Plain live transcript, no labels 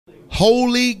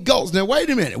Holy Ghost. Now, wait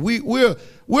a minute. We're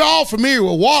all familiar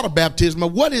with water baptism,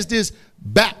 but what is this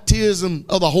baptism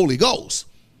of the Holy Ghost?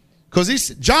 Because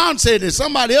John said there's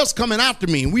somebody else coming after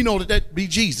me, and we know that be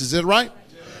Jesus. Is that right?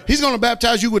 He's going to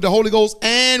baptize you with the Holy Ghost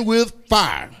and with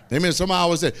fire. Amen. Somebody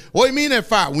always said, what do you mean that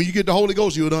fire? When you get the Holy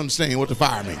Ghost, you would understand what the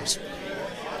fire means.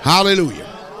 Hallelujah.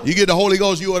 You get the Holy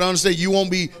Ghost, you would understand. You won't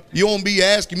be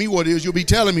asking me what it is. You'll be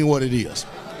telling me what it is.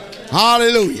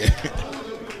 Hallelujah.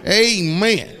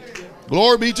 Amen.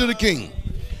 Glory be to the King.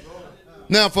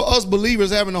 Now, for us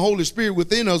believers having the Holy Spirit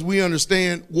within us, we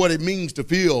understand what it means to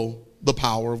feel the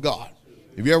power of God.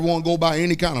 If you ever want to go by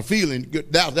any kind of feeling,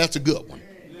 that's a good one.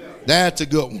 That's a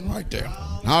good one right there.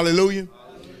 Hallelujah.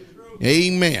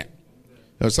 Amen.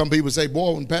 Some people say,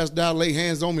 boy, when Pastor Dow lay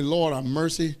hands on me, Lord, have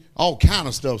mercy. All kind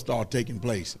of stuff start taking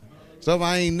place. Stuff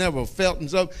I ain't never felt and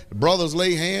stuff. Brothers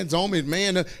lay hands on me,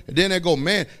 man. And then they go,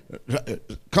 man,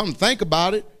 come think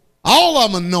about it. All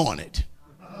of them anointed.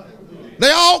 They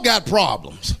all got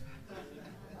problems.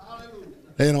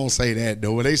 They don't say that,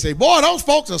 though. They say, boy, those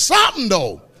folks are something,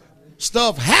 though.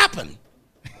 Stuff happened.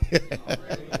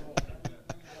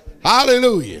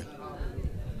 Hallelujah.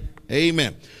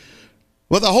 Amen.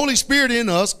 Well, the Holy Spirit in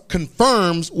us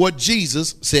confirms what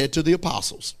Jesus said to the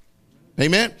apostles.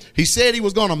 Amen. He said he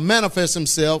was going to manifest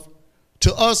himself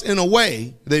to us in a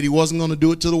way that he wasn't going to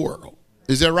do it to the world.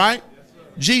 Is that right?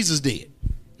 Yes, Jesus did.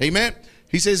 Amen.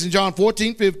 He says in John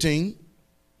 14:15,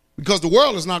 because the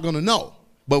world is not going to know,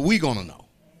 but we're going to know.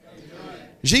 Amen.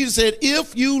 Jesus said,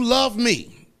 if you love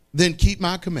me, then keep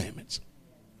my commandments.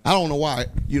 I don't know why,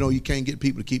 you can't get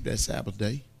people to keep that Sabbath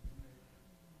day.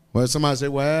 Well, somebody say,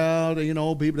 well,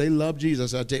 people, they love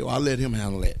Jesus. I tell you, I'll let him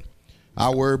handle that. I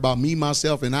worry about me,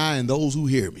 myself, and I, and those who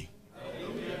hear me.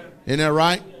 Amen. Isn't that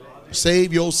right?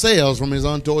 Save yourselves from his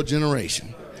untoward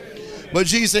generation. But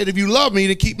Jesus said, if you love me,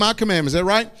 then keep my commandments. Is that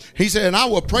right? He said, and I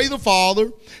will pray the Father,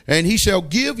 and he shall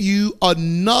give you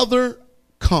another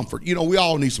comfort. We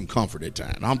all need some comfort at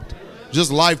times.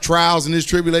 Just life trials and this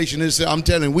tribulation. I'm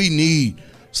telling you, we need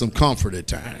some comfort at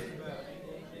times.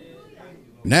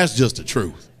 And that's just the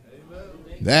truth.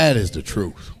 That is the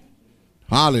truth.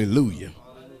 Hallelujah.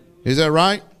 Is that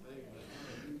right?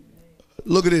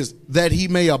 Look at this. That he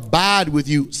may abide with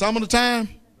you some of the time.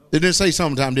 They didn't say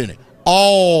some of the time, didn't it?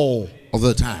 All of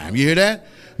the time. You hear that?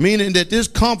 Meaning that this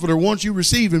comforter, once you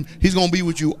receive him, he's going to be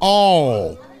with you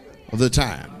all of the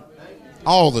time.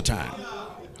 All the time.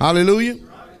 Hallelujah.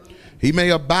 He may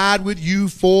abide with you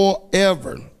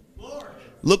forever.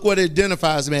 Look what it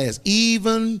identifies him as.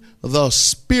 Even the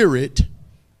Spirit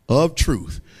of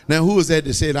truth. Now, who is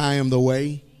that said, I am the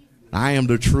way, I am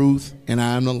the truth, and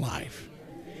I am the life?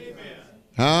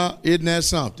 Isn't that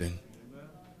something?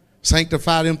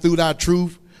 Sanctify them through thy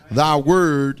truth. Thy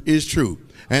word is true.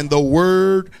 And the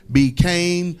word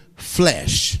became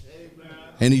flesh.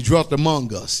 And he dwelt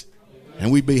among us.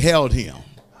 And we beheld him,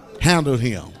 handled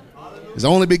him. He's the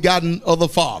only begotten of the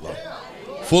Father,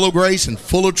 full of grace and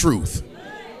full of truth.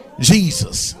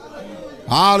 Jesus.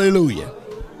 Hallelujah.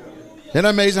 Isn't that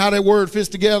amazing how that word fits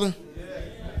together?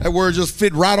 That word just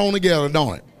fit right on together,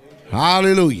 don't it?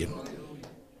 Hallelujah.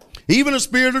 Even the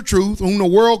Spirit of truth, whom the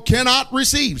world cannot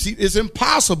receive. See, it's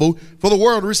impossible for the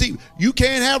world to receive. You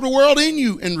can't have the world in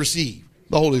you and receive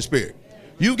the Holy Spirit.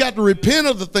 You've got to repent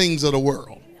of the things of the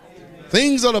world.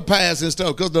 Things of the past and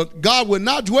stuff. Because God would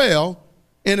not dwell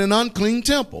in an unclean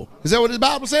temple. Is that what the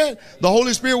Bible said? The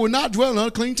Holy Spirit will not dwell in an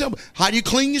unclean temple. How do you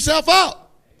clean yourself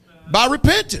up? By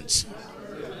repentance.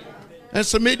 And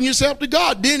submitting yourself to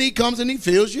God. Then he comes and he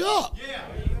fills you up.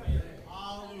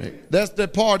 That's the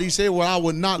part he said, well, I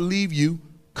will not leave you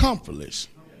comfortless.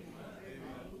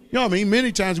 You know what I mean?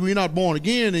 Many times when you're not born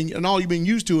again and all you've been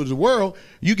used to is the world,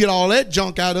 you get all that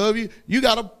junk out of you. You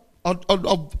got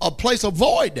a place of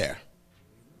void there.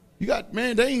 You got,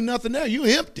 man, there ain't nothing there. You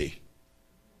empty.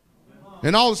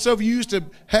 And all the stuff you used to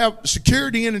have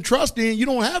security in and trust in, you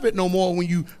don't have it no more when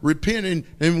you repent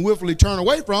and willfully turn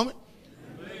away from it.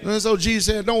 And so Jesus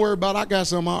said, don't worry about it. I got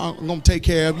something. I'm going to take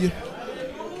care of you.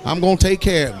 I'm going to take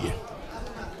care of you.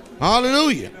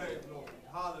 Hallelujah.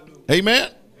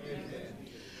 Amen.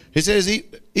 He says,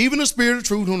 even the Spirit of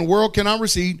truth whom the world cannot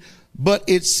receive, but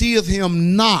it seeth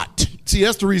him not. See,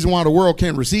 that's the reason why the world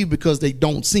can't receive, because they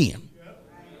don't see him.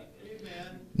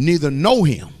 Neither know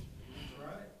him.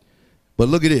 But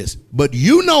look at this. But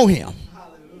you know him.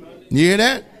 You hear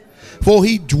that? For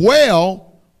he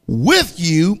dwell with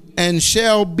you and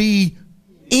shall be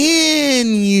in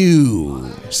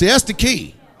you. See, that's the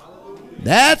key.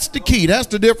 That's the key. That's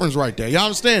the difference right there. Y'all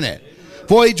understand that?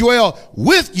 For he dwell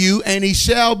with you and he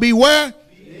shall be where?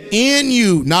 In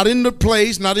you. Not in the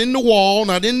place, not in the wall,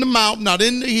 not in the mountain, not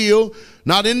in the hill,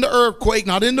 Not in the earthquake,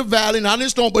 not in the valley, not in the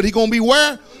storm, but he's going to be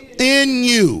where? In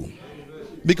you.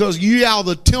 Because you are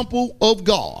the temple of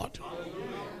God.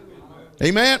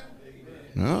 Amen?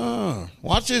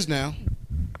 Watch this now.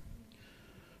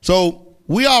 So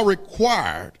we are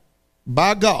required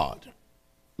by God,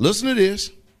 listen to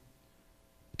this,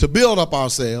 to build up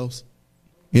ourselves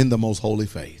in the most holy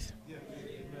faith.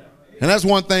 And that's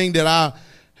one thing that I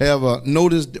have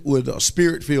noticed with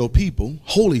spirit-filled people,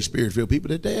 Holy Spirit-filled people,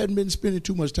 that they haven't been spending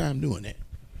too much time doing that.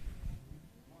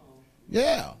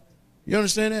 Yeah. You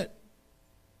understand that?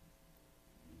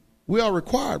 We are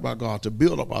required by God to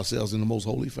build up ourselves in the most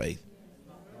holy faith.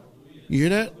 You hear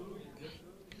that?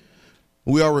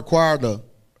 We are required to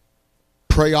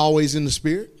pray always in the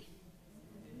Spirit.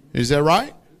 Is that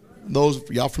right? Those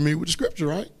y'all familiar with the scripture,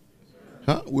 right?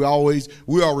 Huh? We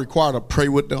are required to pray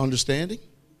with the understanding,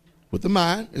 with the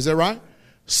mind. Is that right?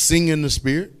 Sing in the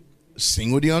Spirit.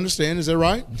 Sing with the understanding. Is that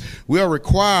right? We are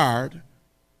required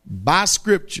by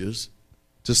scriptures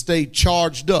to stay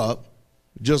charged up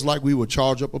just like we would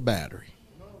charge up a battery.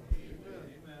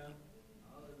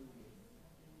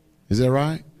 Is that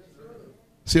right?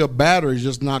 See, a battery is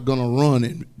just not going to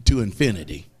run to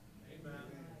infinity.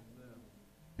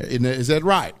 Is that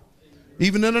right?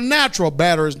 Even in a natural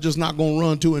battery is just not going to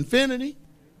run to infinity.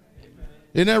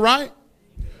 Isn't that right?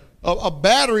 A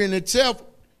battery in itself,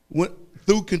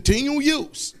 through continual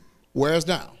use, wears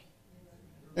down.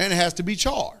 And it has to be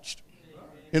charged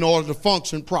in order to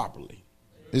function properly.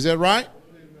 Is that right?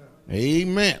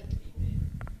 Amen.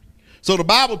 So the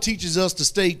Bible teaches us to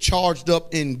stay charged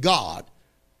up in God.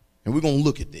 And we're going to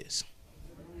look at this.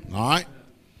 All right.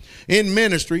 In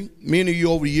ministry, many of you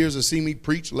over the years have seen me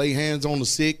preach, lay hands on the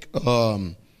sick,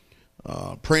 praying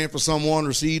for someone,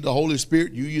 receive the Holy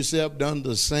Spirit. You yourself done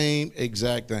the same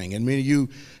exact thing. And many of you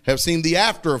have seen the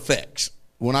after effects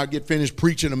when I get finished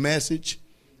preaching a message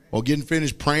or getting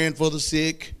finished praying for the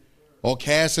sick or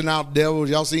casting out devils.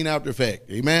 Y'all seen after effect.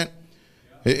 Amen.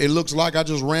 It looks like I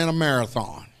just ran a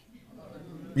marathon.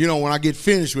 You know, when I get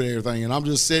finished with everything and I'm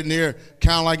just sitting there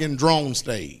kind of like in drone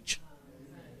stage.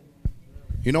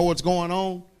 You know what's going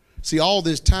on? See, all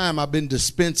this time I've been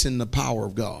dispensing the power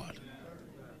of God.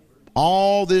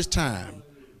 All this time.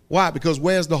 Why? Because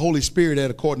where's the Holy Spirit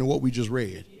at according to what we just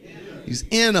read? He's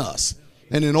in us.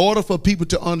 And in order for people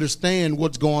to understand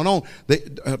what's going on,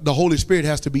 the Holy Spirit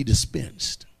has to be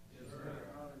dispensed.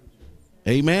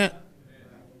 Amen.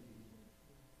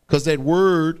 Because that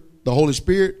word, the Holy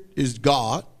Spirit, is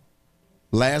God,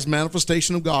 last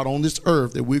manifestation of God on this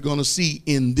earth that we're going to see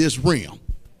in this realm.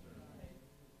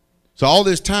 So all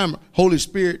this time, Holy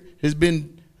Spirit has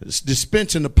been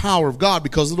dispensing the power of God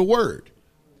because of the word.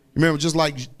 Remember, just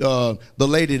like the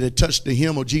lady that touched the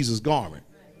hem of Jesus' garment.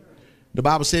 The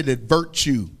Bible said that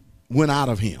virtue went out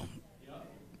of him.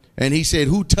 And he said,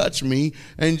 who touched me?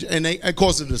 And they, of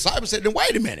course, the disciples said, then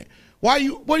wait a minute. What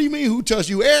do you mean who touched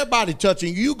you? Everybody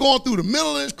touching you. You're going through the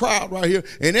middle of this crowd right here,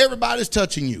 and everybody's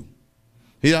touching you.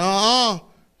 He said,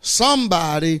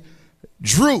 somebody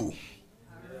drew.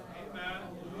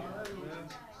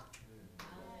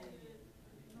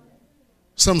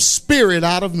 Some spirit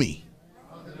out of me.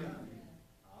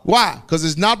 Why? Because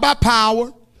it's not by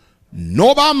power,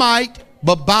 nor by might,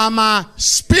 but by my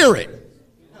spirit.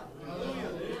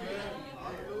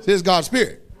 Says God's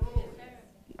spirit.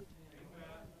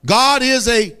 God is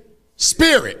a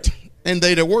spirit, and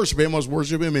they that worship him must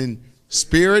worship him in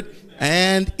spirit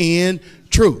and in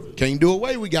truth. Can't do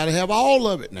away. We got to have all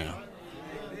of it now.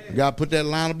 We got to put that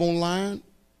line upon line,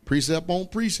 precept on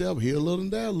precept, here a little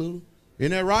and there a little.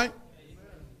 Isn't that right?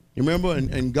 You remember?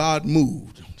 And God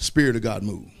moved. The Spirit of God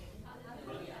moved.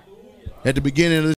 At the beginning of